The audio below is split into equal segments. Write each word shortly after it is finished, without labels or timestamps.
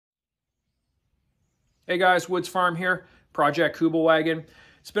Hey guys, Woods Farm here, Project Kubelwagen.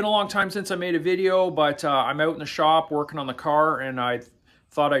 It's been a long time since I made a video, but I'm out in the shop working on the car and I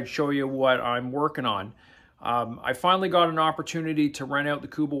thought I'd show you what I'm working on. I finally got an opportunity to rent out the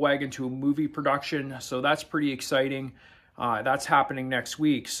Kubelwagen to a movie production, so that's pretty exciting. That's happening next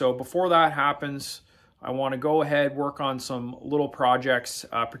week. So before that happens, I want to go ahead, work on some little projects,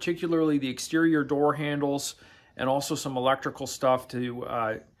 particularly the exterior door handles and also some electrical stuff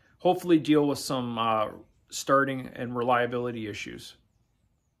to hopefully deal with some starting and reliability issues.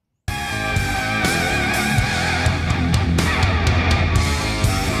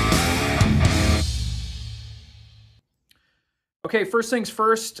 Okay, first things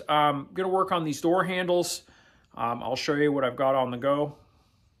first, I'm going to work on these door handles. I'll show you what I've got on the go.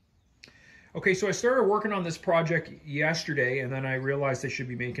 Okay, so I started working on this project yesterday and then I realized I should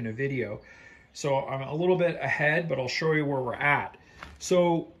be making a video. So I'm a little bit ahead, but I'll show you where we're at.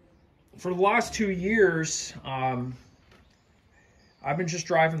 So for the last 2 years, I've been just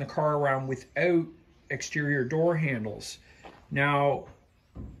driving the car around without exterior door handles. Now,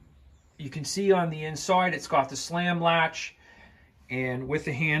 you can see on the inside, it's got the slam latch and with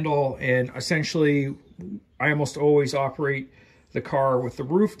the handle, and essentially, I almost always operate the car with the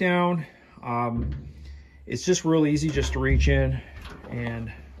roof down. It's just real easy just to reach in and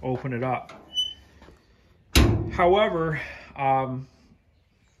open it up. However,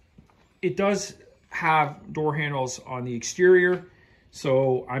 it does have door handles on the exterior,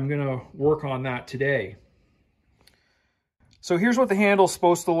 so I'm gonna work on that today. So here's what the handle's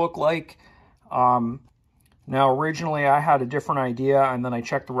supposed to look like. Now originally I had a different idea, and then I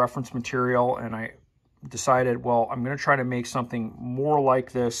checked the reference material and I decided, well, I'm gonna try to make something more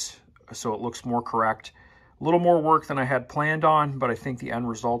like this so it looks more correct. A little more work than I had planned on, but I think the end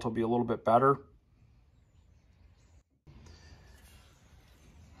result will be a little bit better.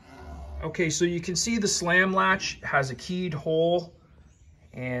 Okay, so you can see the slam latch has a keyed hole,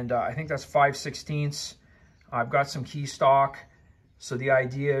 and I think that's 5/16. I've got some key stock, so the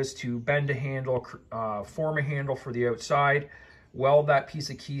idea is to bend a handle, form a handle for the outside, weld that piece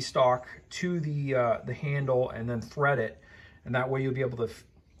of key stock to the handle, and then thread it, and that way you'll be able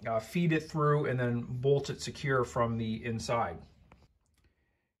to feed it through and then bolt it secure from the inside.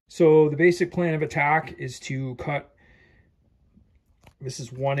 So the basic plan of attack is to cut. This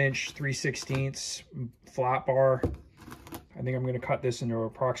is 1 inch 3/16 flat bar. I think I'm going to cut this into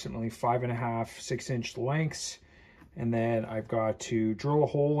approximately 5.5, 6 inch lengths. And then I've got to drill a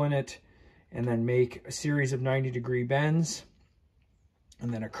hole in it and then make a series of 90-degree bends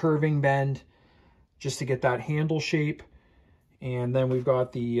and then a curving bend just to get that handle shape. And then we've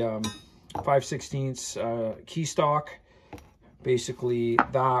got the 5/16 key stock. Basically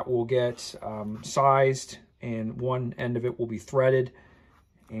that will get sized, and one end of it will be threaded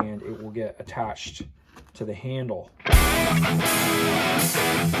and it will get attached to the handle.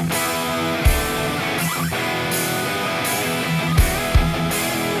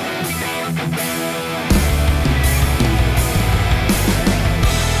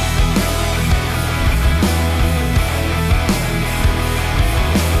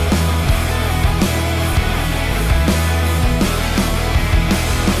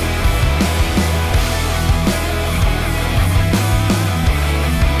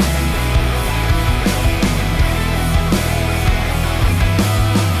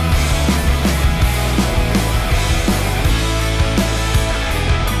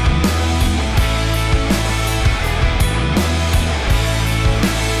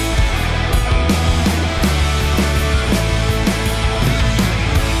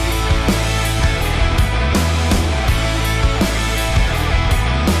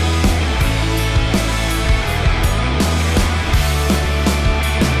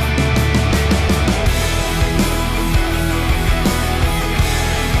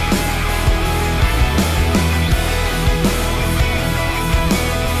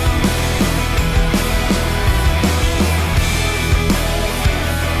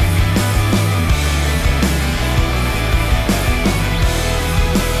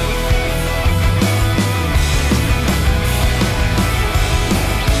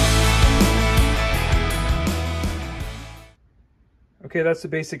 Okay, that's the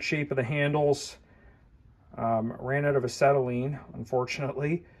basic shape of the handles. Ran out of acetylene,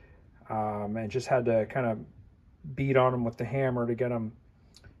 unfortunately, and just had to kind of beat on them with the hammer to get them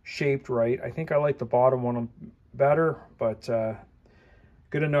shaped right. I think I like the bottom one better, but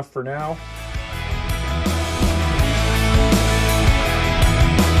good enough for now.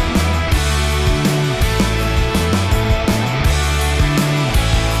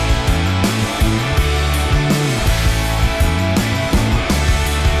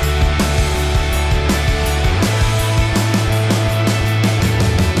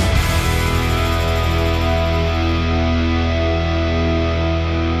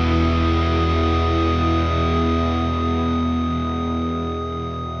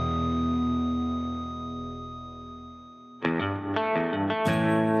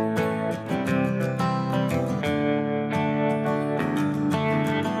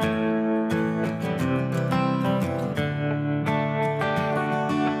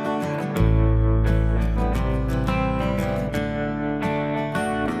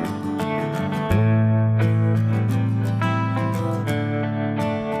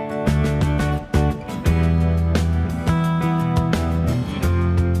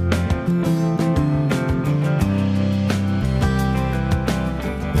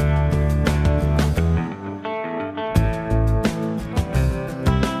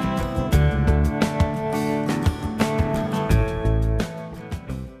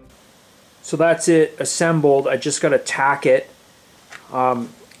 So that's it assembled. I just got to tack it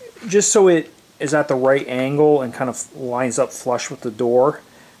just so it is at the right angle and kind of lines up flush with the door.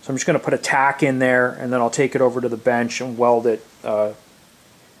 So I'm just going to put a tack in there, and then I'll take it over to the bench and weld it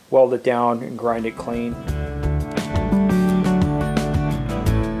down and grind it clean.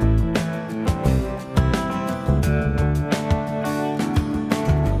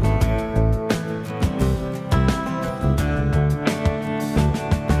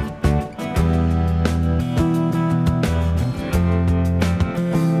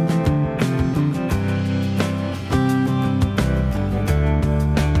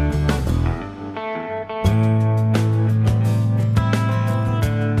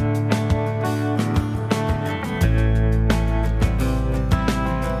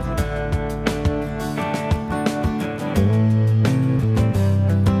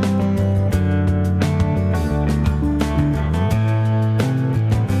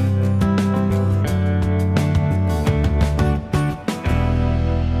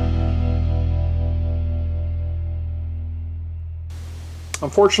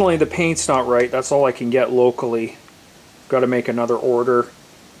 Unfortunately, the paint's not right. That's all I can get locally. Got to make another order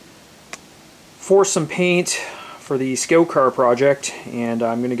for some paint for the Scout Car project, and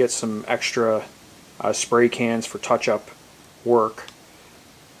I'm going to get some extra spray cans for touch-up work.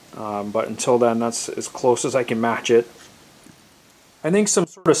 But until then, that's as close as I can match it. I think some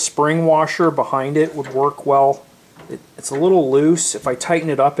sort of spring washer behind it would work well. It's a little loose. If I tighten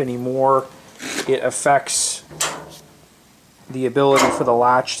it up anymore, it affects the ability for the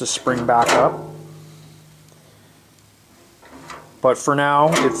latch to spring back up. But for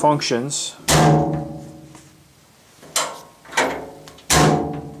now, it functions.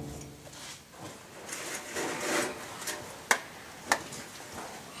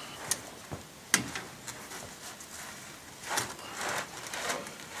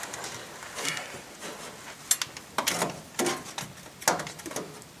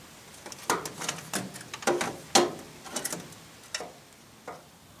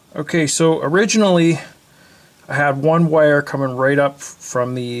 Okay, so originally I had one wire coming right up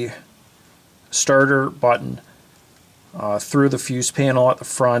from the starter button through the fuse panel at the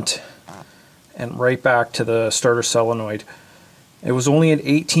front and right back to the starter solenoid. It was only an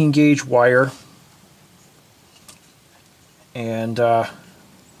 18 gauge wire, and yeah,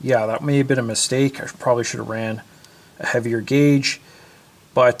 that may have been a mistake. I probably should have ran a heavier gauge,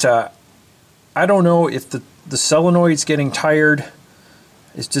 but I don't know if the solenoid's getting tired.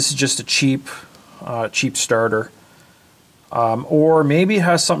 This is just a cheap starter, or maybe it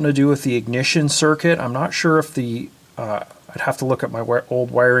has something to do with the ignition circuit. I'm not sure if I'd have to look at my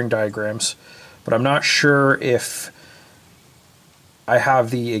old wiring diagrams, but I'm not sure if I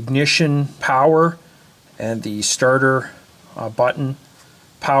have the ignition power and the starter button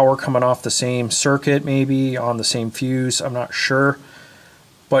power coming off the same circuit, maybe on the same fuse. I'm not sure,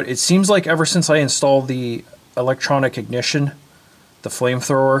 but it seems like ever since I installed the electronic ignition, the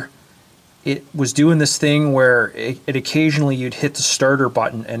flamethrower, it was doing this thing where it occasionally you'd hit the starter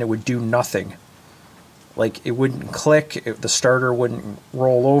button and it would do nothing. Like, it wouldn't click, the starter wouldn't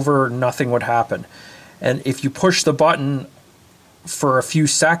roll over, nothing would happen. And if you push the button for a few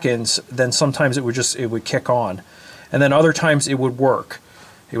seconds, then sometimes it would kick on. And then other times it would work.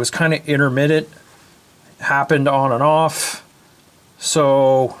 It was kind of intermittent, happened on and off.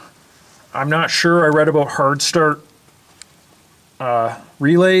 So I'm not sure. I read about hard start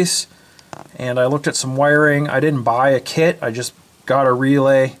relays, and I looked at some wiring. I didn't buy a kit, I just got a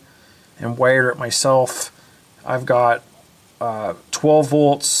relay and wired it myself. I've got 12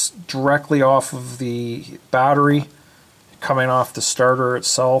 volts directly off of the battery coming off the starter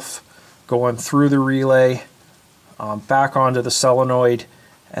itself, going through the relay back onto the solenoid,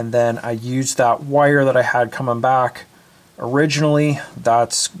 and then I used that wire that I had coming back originally,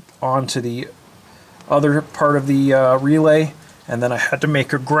 that's onto the other part of the relay. And then I had to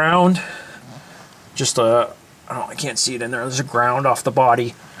make a ground, just I can't see it in there, there's a ground off the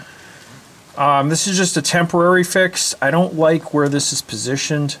body. This is just a temporary fix. I don't like where this is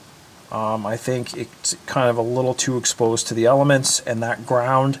positioned. I think it's kind of a little too exposed to the elements, and that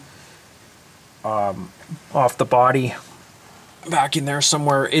ground off the body back in there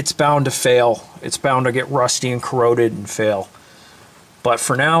somewhere, it's bound to fail. It's bound to get rusty and corroded and fail. But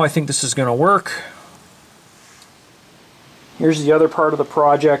for now, I think this is going to work. Here's the other part of the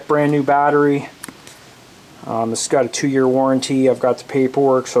project, brand new battery. This has got a 2-year warranty. I've got the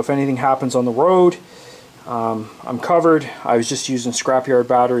paperwork, so if anything happens on the road, I'm covered. I was just using scrapyard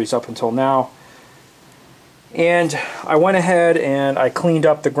batteries up until now. And I went ahead and I cleaned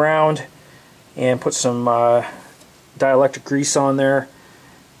up the ground and put some dielectric grease on there.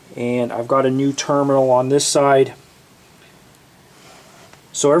 And I've got a new terminal on this side.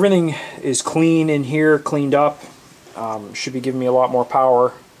 So everything is clean in here, cleaned up. Should be giving me a lot more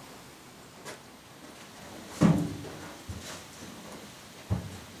power.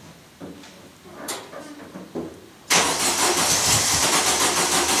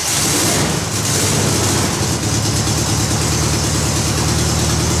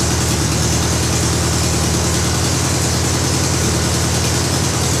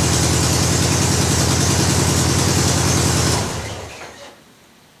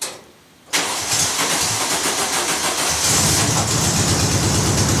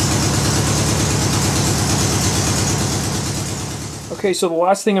 Okay, so the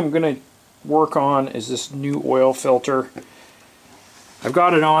last thing I'm going to work on is this new oil filter. I've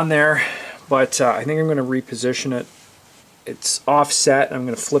got it on there, but I think I'm going to reposition it. It's offset. I'm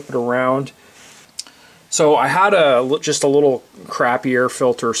going to flip it around. So I had just a little crappy air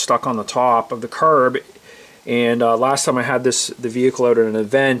filter stuck on the top of the carb, and last time I had the vehicle out at an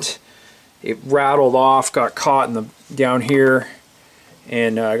event, it rattled off, got caught in down here,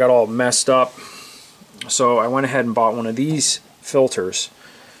 and I got all messed up. So I went ahead and bought one of these filters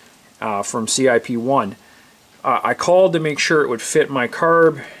from CIP1. I called to make sure it would fit my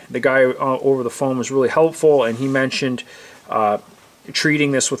carb. The guy over the phone was really helpful, and he mentioned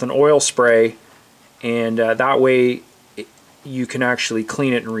treating this with an oil spray, and that way you can actually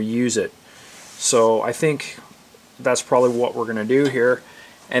clean it and reuse it. So I think that's probably what we're going to do here.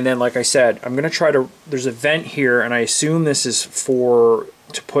 And then, like I said, I'm going to try to, there's a vent here, and I assume this is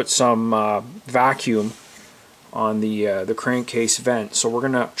to put some vacuum on the crankcase vent. So we're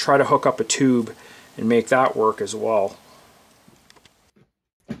going to try to hook up a tube and make that work as well.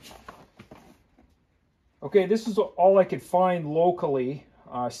 Okay, this is all I could find locally.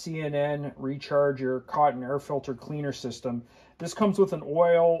 CNN Recharger Cotton Air Filter Cleaner System. This comes with an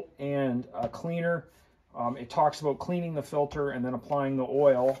oil and a cleaner. It talks about cleaning the filter and then applying the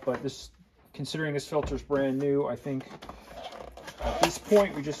oil, but this, considering this filter is brand new, I think at this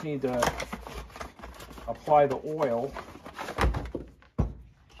point we just need to apply the oil.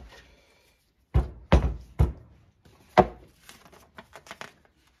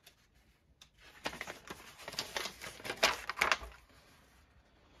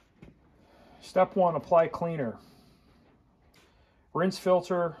 Step 1, apply cleaner. Rinse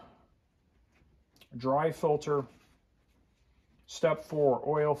filter, dry filter. Step 4,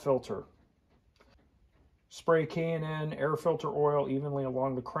 oil filter. Spray K&N air filter oil evenly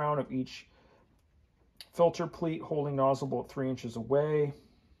along the crown of each filter pleat, holding nozzle about 3 inches away.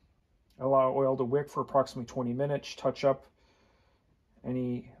 Allow oil to wick for approximately 20 minutes. Touch up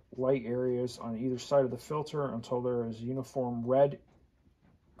any light areas on either side of the filter until there is uniform red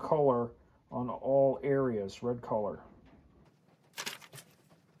color on all areas, red color.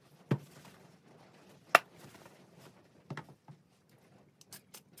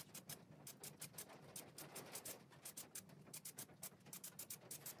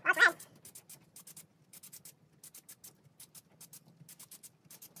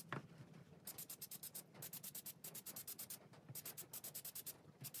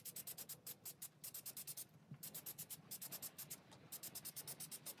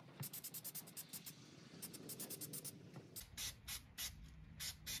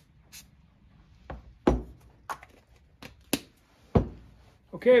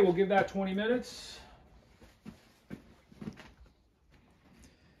 Okay, we'll give that 20 minutes.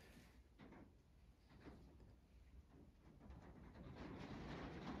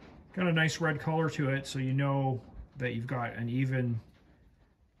 Got a nice red color to it, so you know that you've got an even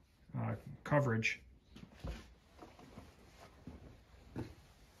coverage.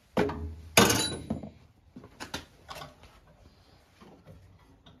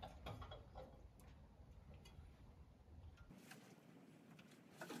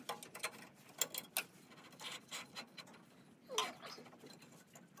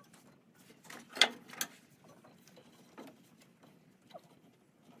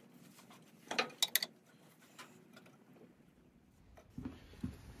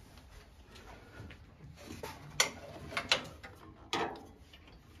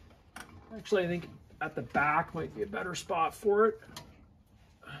 Actually, I think at the back might be a better spot for it.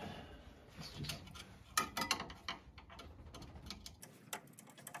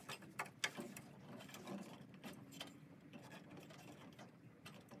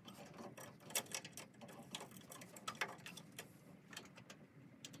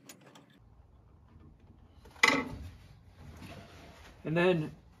 And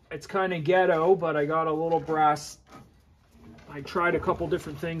then it's kind of ghetto, but I got a little brass. I tried a couple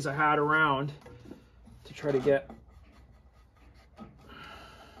different things I had around to try to get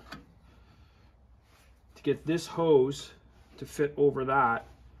to get this hose to fit over that.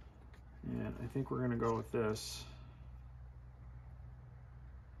 And I think we're going to go with this.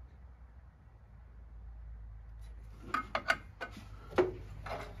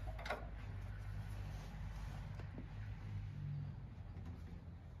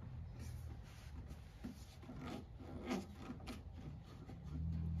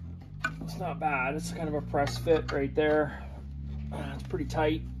 It's not bad. It's kind of a press fit right there. It's pretty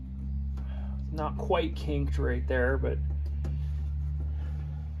tight. Not quite kinked right there, but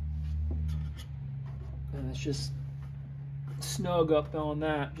and it's just snug up on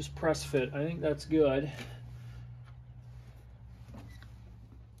that, just press fit. I think that's good.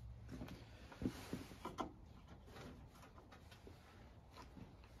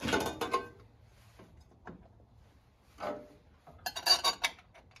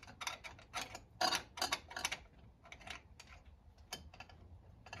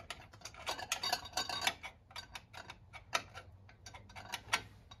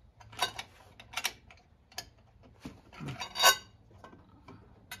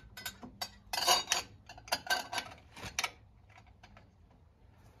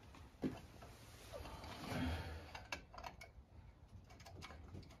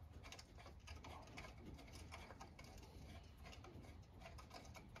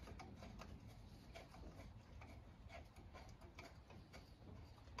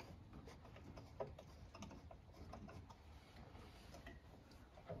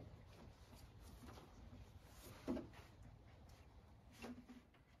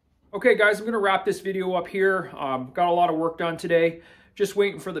 Okay guys, I'm going to wrap this video up here. Got a lot of work done today. Just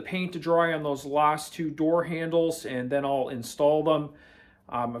waiting for the paint to dry on those last two door handles and then I'll install them.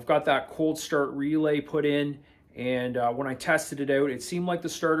 I've got that cold start relay put in, and when I tested it out, it seemed like the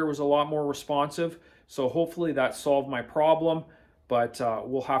starter was a lot more responsive. So hopefully that solved my problem, but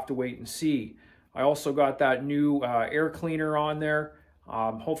we'll have to wait and see. I also got that new air cleaner on there.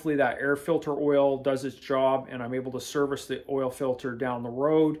 Hopefully that air filter oil does its job and I'm able to service the oil filter down the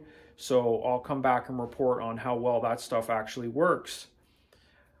road. So I'll come back and report on how well that stuff actually works.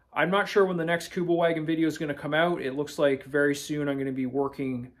 I'm not sure when the next Kubelwagen video is going to come out. It looks like very soon I'm going to be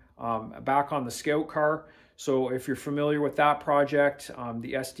working back on the Scout car. So if you're familiar with that project,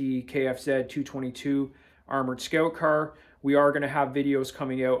 the SD KFZ 222 armored Scout car, we are going to have videos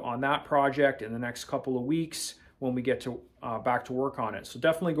coming out on that project in the next couple of weeks when we get to back to work on it. So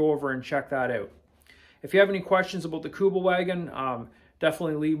definitely go over and check that out. If you have any questions about the Kubelwagen,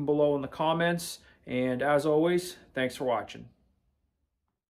 definitely leave them below in the comments. And as always, thanks for watching.